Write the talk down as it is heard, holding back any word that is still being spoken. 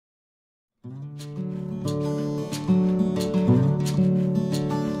Hello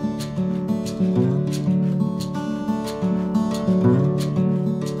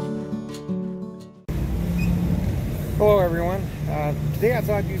everyone. Today I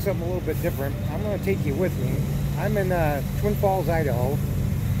thought I'd do something a little bit different. I'm going to take you with me. I'm in Twin Falls, Idaho.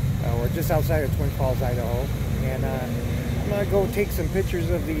 We're just outside of Twin Falls, Idaho. And I'm going to go take some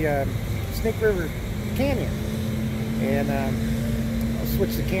pictures of the Snake River Canyon. And I'll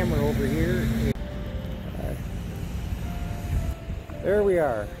switch the camera over here. There we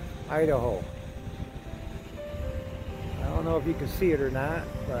are, Idaho. I don't know if you can see it or not,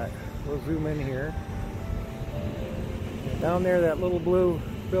 but we'll zoom in here. Down there, that little blue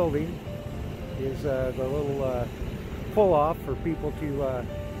building is the little pull-off for people to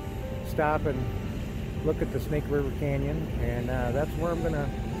stop and look at the Snake River Canyon, and that's where I'm going to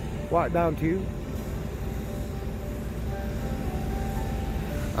walk down to.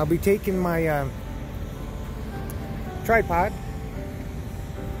 I'll be taking my tripod.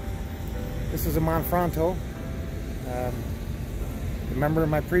 This is a Manfrotto. Remember in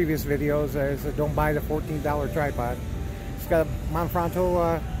my previous videos I said don't buy the $14 tripod. It's got a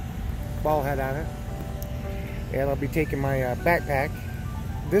Manfrotto ball head on it. And I'll be taking my backpack.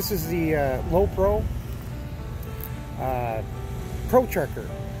 This is the Low Pro Pro Trekker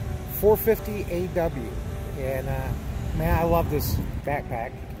 450 AW. And man, I love this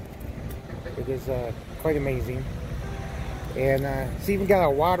backpack. It is quite amazing. And it's even got a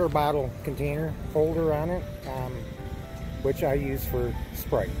water bottle container holder on it, which I use for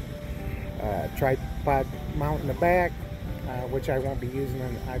Sprite. Tripod mount in the back, which I won't be using,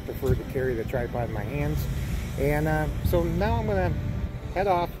 and I prefer to carry the tripod in my hands. And so now I'm going to head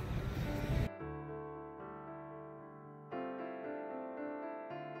off.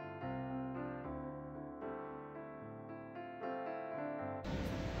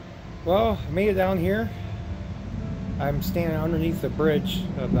 Well, I made it down here. I'm standing underneath the bridge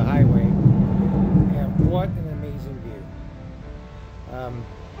of the highway, and what an amazing view.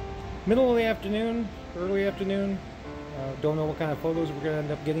 Middle of the afternoon, early afternoon. Don't know what kind of photos we're going to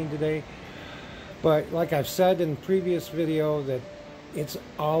end up getting today, but like I've said in previous video, that it's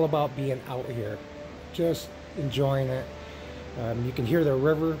all about being out here, just enjoying it. You can hear the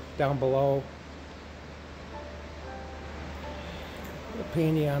river down below. The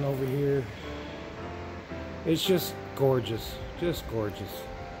Pantheon over here. It's just gorgeous, just gorgeous.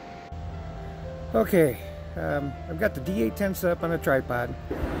 Okay, I've got the D810 set up on a tripod.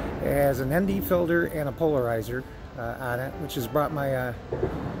 It has an ND filter and a polarizer on it, which has brought my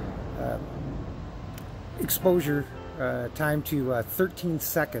exposure time to 13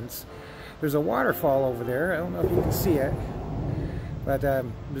 seconds. There's a waterfall over there. I don't know if you can see it, but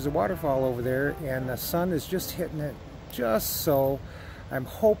there's a waterfall over there, and the sun is just hitting it just so. I'm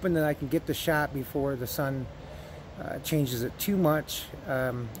hoping that I can get the shot before the sun changes it too much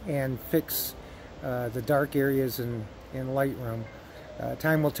and fix the dark areas in Lightroom.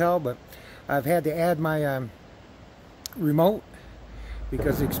 Time will tell, but I've had to add my remote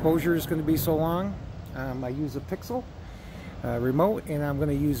because the exposure is going to be so long. I use a Pixel remote, and I'm going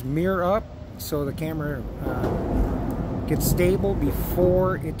to use mirror up so the camera gets stable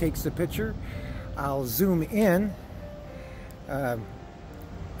before it takes the picture. I'll zoom in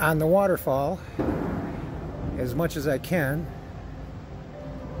on the waterfall as much as I can.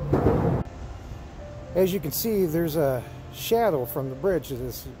 As you can see, there's a shadow from the bridge that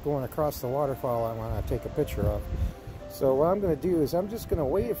is going across the waterfall I want to take a picture of. So what I'm going to do is I'm just going to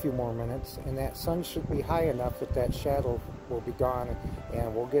wait a few more minutes, and that sun should be high enough that that shadow will be gone,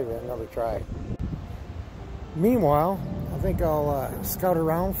 and we'll give it another try. Meanwhile, I think I'll scout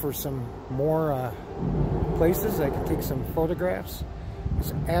around for some more places I can take some photographs.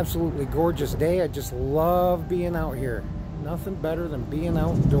 It's an absolutely gorgeous day. I just love being out here. Nothing better than being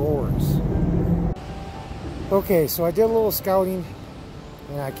outdoors. Okay, so I did a little scouting,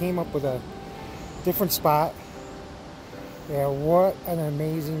 and I came up with a different spot. Yeah, what an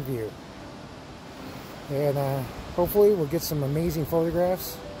amazing view. And hopefully we'll get some amazing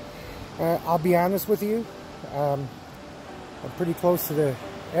photographs. I'll be honest with you, I'm pretty close to the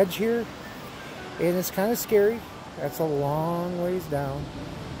edge here, and it's kind of scary. That's a long ways down,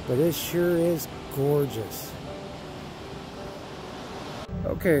 but it sure is gorgeous.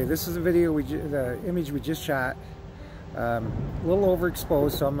 Okay, this is the video the image we just shot. A little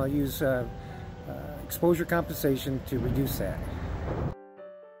overexposed, so I'm going to use exposure compensation to reduce that.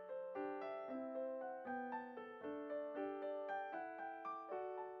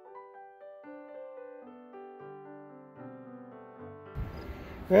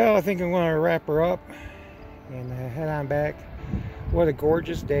 Well, I think I'm going to wrap her up and head on back. What a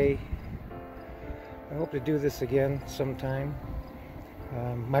gorgeous day. I hope to do this again sometime.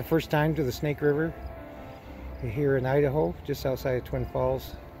 My first time to the Snake River here in Idaho, just outside of Twin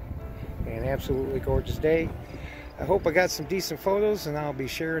Falls. An absolutely gorgeous day. I hope I got some decent photos, and I'll be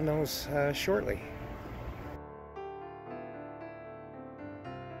sharing those shortly.